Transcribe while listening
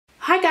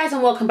Hi guys,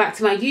 and welcome back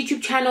to my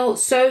YouTube channel.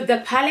 So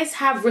the palace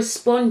have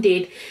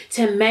responded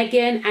to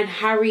Meghan and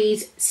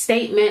Harry's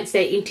statements,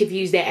 their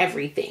interviews, their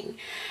everything.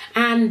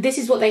 And this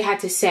is what they had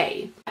to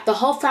say. The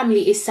whole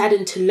family is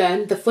saddened to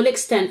learn the full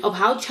extent of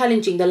how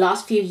challenging the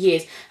last few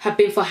years have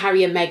been for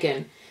Harry and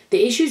Meghan.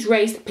 The issues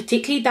raised,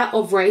 particularly that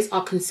of race,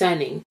 are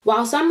concerning.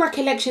 While some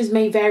recollections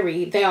may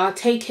vary, they are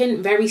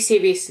taken very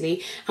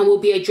seriously and will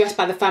be addressed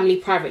by the family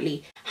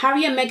privately.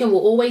 Harry and Meghan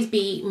will always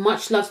be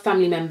much loved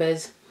family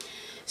members.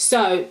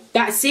 So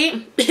that's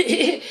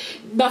it.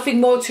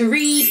 Nothing more to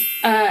read.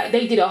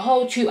 They did a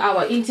whole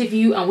 2-hour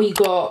interview and we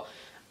got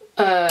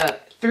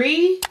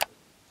three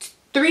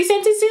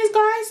sentences,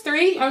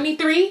 guys. Only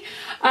three.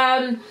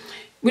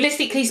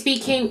 Realistically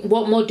speaking,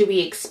 what more do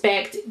we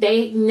expect?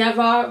 They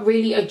never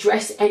really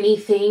address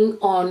anything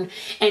on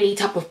any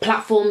type of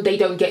platform. They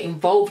don't get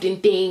involved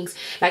in things.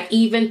 Like,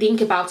 even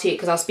think about it,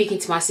 because I was speaking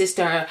to my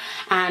sister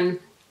and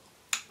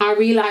I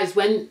realized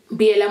when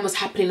BLM was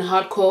happening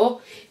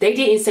hardcore, they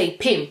didn't say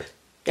pimp.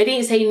 They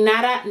didn't say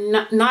nada,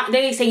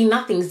 they didn't say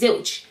nothing,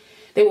 zilch.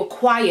 They were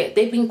quiet.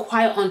 They've been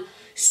quiet on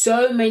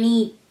so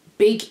many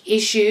big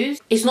issues.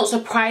 It's not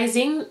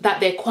surprising that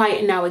they're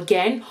quiet now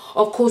again.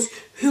 Of course,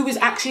 who is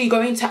actually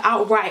going to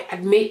outright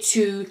admit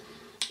to,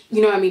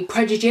 you know what I mean,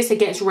 prejudice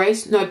against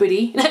race?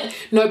 Nobody.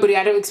 Nobody.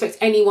 I don't expect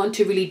anyone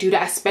to really do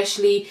that,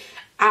 especially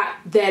at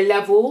their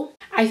level.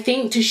 I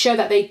think to show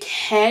that they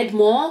cared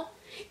more,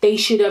 they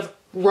should have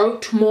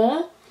wrote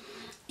more.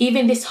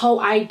 Even this whole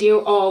idea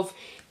of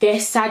they're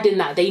saddened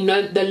that they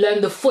learn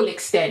the full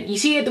extent. You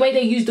see the way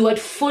they use the word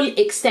full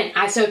extent,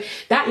 and so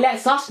that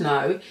lets us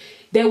know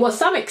there was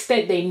some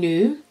extent they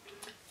knew,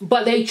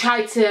 but they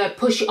tried to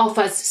push it off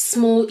as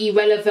small,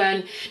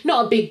 irrelevant,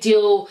 not a big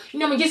deal. You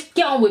know what I mean? Just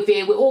get on with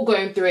it. We're all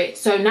going through it.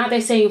 So now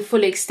they're saying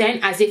full extent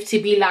as if to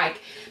be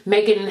like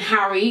Meghan and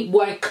Harry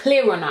weren't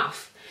clear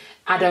enough.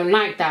 I don't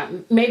like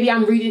that. Maybe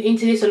I'm reading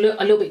into this a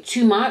little bit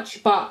too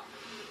much, but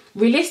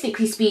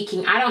realistically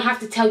speaking, I don't have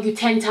to tell you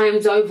 10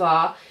 times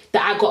over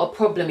that I got a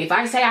problem. If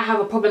I say I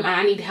have a problem and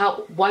I need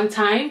help one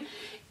time,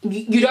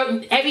 you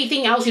don't,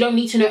 everything else, you don't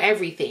need to know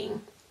everything.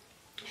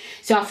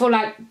 So I feel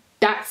like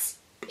that's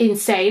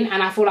insane,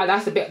 and I feel like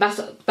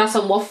that's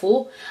a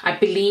waffle. I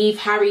believe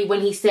Harry,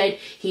 when he said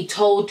he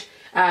told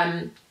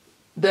the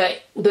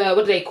what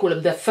do they call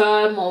them, the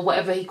firm or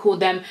whatever he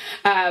called them,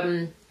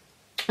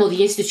 or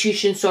the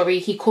institution, sorry,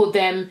 he called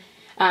them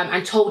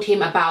and told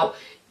him about,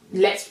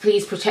 let's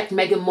please protect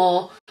Meghan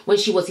more, when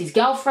she was his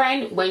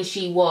girlfriend, when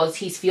she was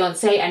his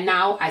fiance, and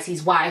now as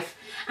his wife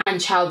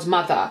and child's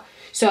mother.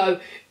 So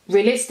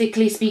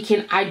realistically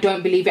speaking, I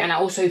don't believe it, and I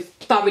also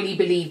thoroughly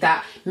believe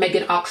that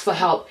Meghan asked for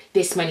help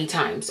this many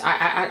times.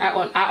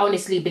 I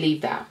honestly believe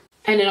that.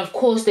 And then of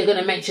course they're going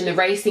to mention the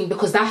race thing,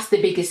 because that's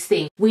the biggest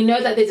thing. We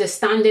know that there's a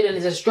standard and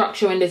there's a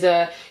structure and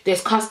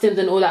there's customs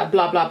and all that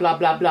blah blah blah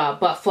blah blah,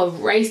 but for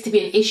race to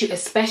be an issue,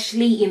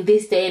 especially in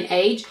this day and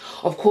age,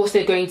 of course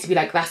they're going to be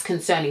like, that's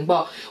concerning.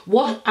 But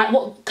what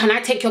can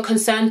I take your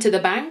concern to the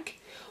bank?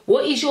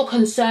 What is your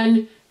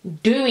concern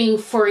doing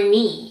for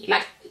me?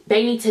 Like,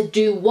 they need to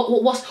do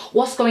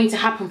what's going to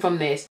happen from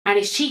this. And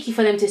it's cheeky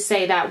for them to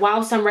say that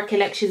while some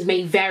recollections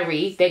may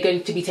vary, they're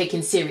going to be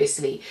taken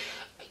seriously.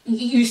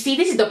 You see,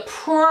 this is the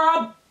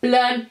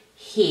problem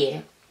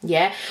here.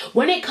 Yeah,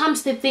 when it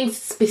comes to things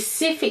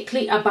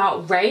specifically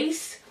about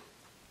race,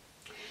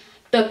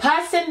 the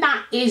person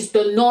that is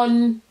the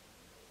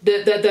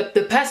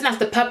person that's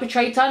the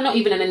perpetrator, not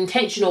even an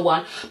intentional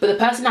one, but the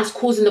person that's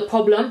causing the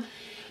problem,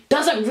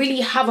 doesn't really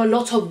have a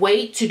lot of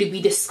weight to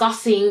be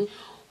discussing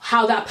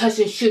how that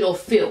person should or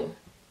feel.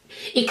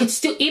 It could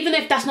still, even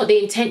if that's not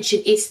the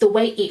intention, it's the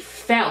way it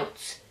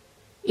felt.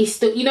 It's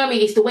the, you know what I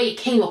mean, it's the way it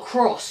came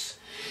across.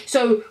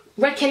 So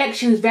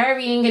recollections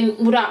varying and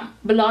all that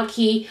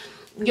malarkey,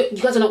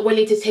 you guys are not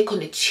willing to take on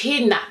the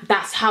chin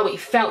that's how it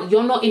felt.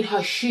 You're not in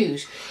her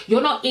shoes.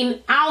 You're not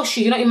in our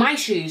shoes. You're not in my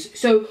shoes.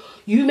 So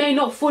you may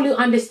not fully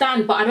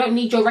understand, but I don't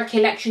need your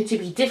recollection to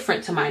be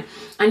different to mine.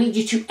 I need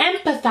you to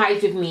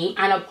empathize with me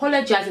and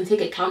apologize and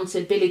take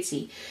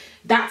accountability.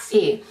 That's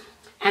it.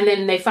 And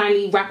then they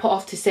finally wrap it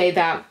off to say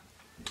that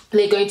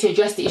they're going to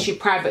address the issue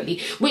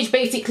privately, which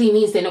basically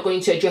means they're not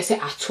going to address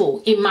it at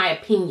all, in my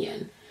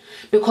opinion.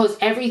 Because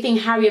everything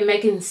Harry and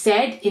Meghan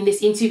said in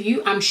this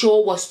interview, I'm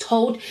sure was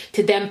told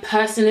to them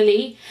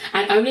personally.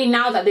 And only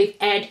now that they've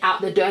aired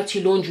out the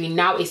dirty laundry,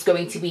 now it's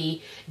going to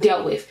be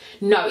dealt with.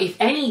 No, if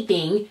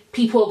anything,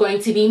 people are going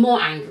to be more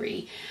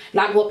angry.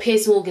 Like what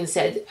Piers Morgan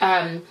said,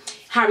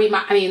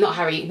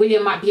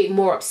 William might be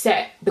more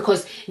upset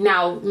because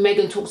now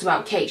Meghan talks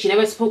about Kate. She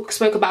never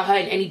spoke about her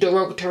in any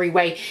derogatory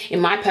way, in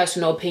my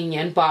personal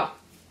opinion, but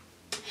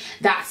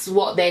that's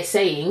what they're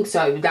saying,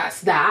 so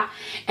that's that.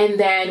 And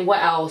then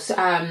what else?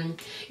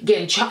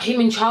 Again,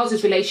 him and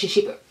Charles's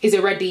relationship is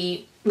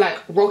already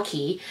like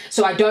rocky,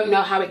 so I don't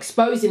know how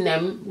exposing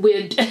them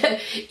would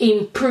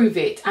improve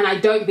it, and I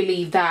don't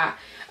believe that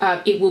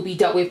it will be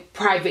dealt with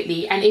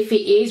privately. And if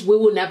it is, we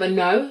will never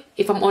know.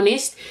 If I'm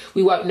honest,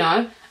 we won't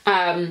know.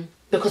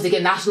 because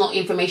again, that's not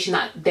information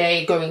that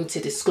they're going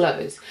to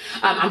disclose.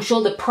 I'm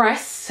sure the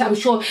press, I'm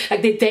sure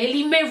like the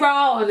Daily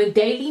Mirror and the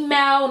Daily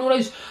Mail and all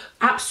those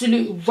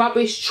absolute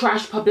rubbish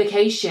trash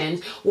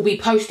publications will be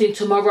posting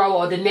tomorrow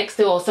or the next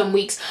day or some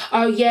weeks,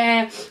 oh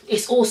yeah,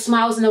 it's all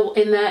smiles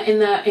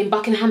in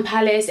Buckingham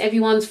Palace,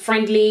 everyone's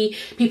friendly,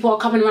 people are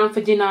coming around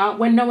for dinner,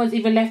 when no one's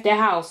even left their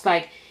house.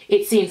 Like,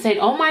 it's insane.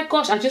 Oh my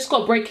gosh, I just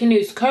got breaking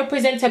news.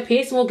 Co-presenter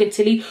Piers Morgan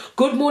to lead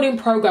Good Morning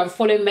programme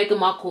following Meghan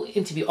Markle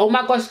interview. Oh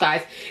my gosh,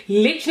 guys.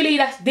 Literally,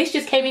 this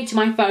just came into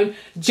my phone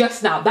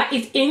just now. That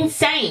is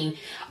insane.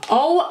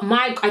 Oh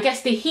my, I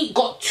guess the heat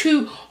got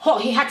too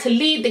hot. He had to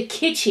leave the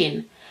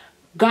kitchen.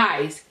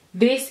 Guys,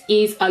 this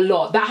is a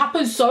lot. That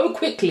happened so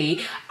quickly.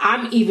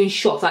 I'm even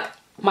shocked. Like,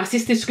 my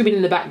sister's screaming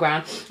in the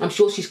background. I'm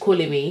sure she's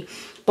calling me.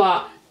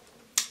 But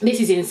this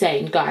is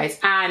insane, guys,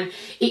 and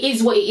it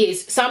is what it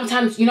is.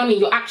 Sometimes, you know what I mean,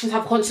 your actions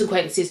have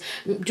consequences.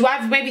 Do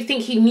I maybe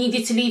think he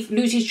needed to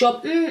lose his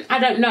job? I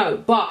don't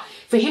know, but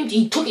for him,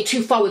 he took it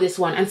too far with this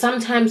one, and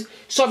sometimes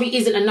sorry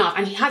isn't enough,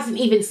 and he hasn't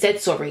even said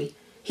sorry.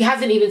 He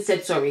hasn't even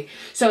said sorry.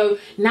 So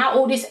now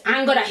all this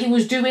anger that he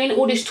was doing,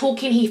 all this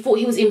talking, he thought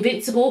he was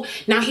invincible.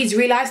 Now he's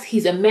realised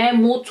he's a mere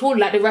mortal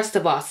like the rest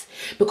of us.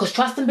 Because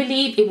trust and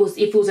believe, if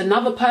it was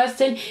another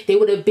person, they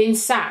would have been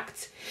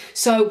sacked.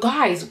 So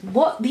guys,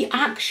 what the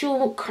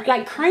actual,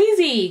 like,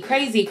 crazy.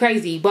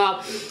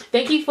 But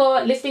thank you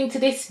for listening to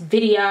this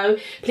video.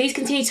 Please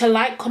continue to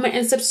like, comment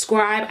and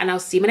subscribe, and I'll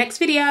see you in my next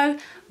video.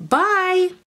 Bye.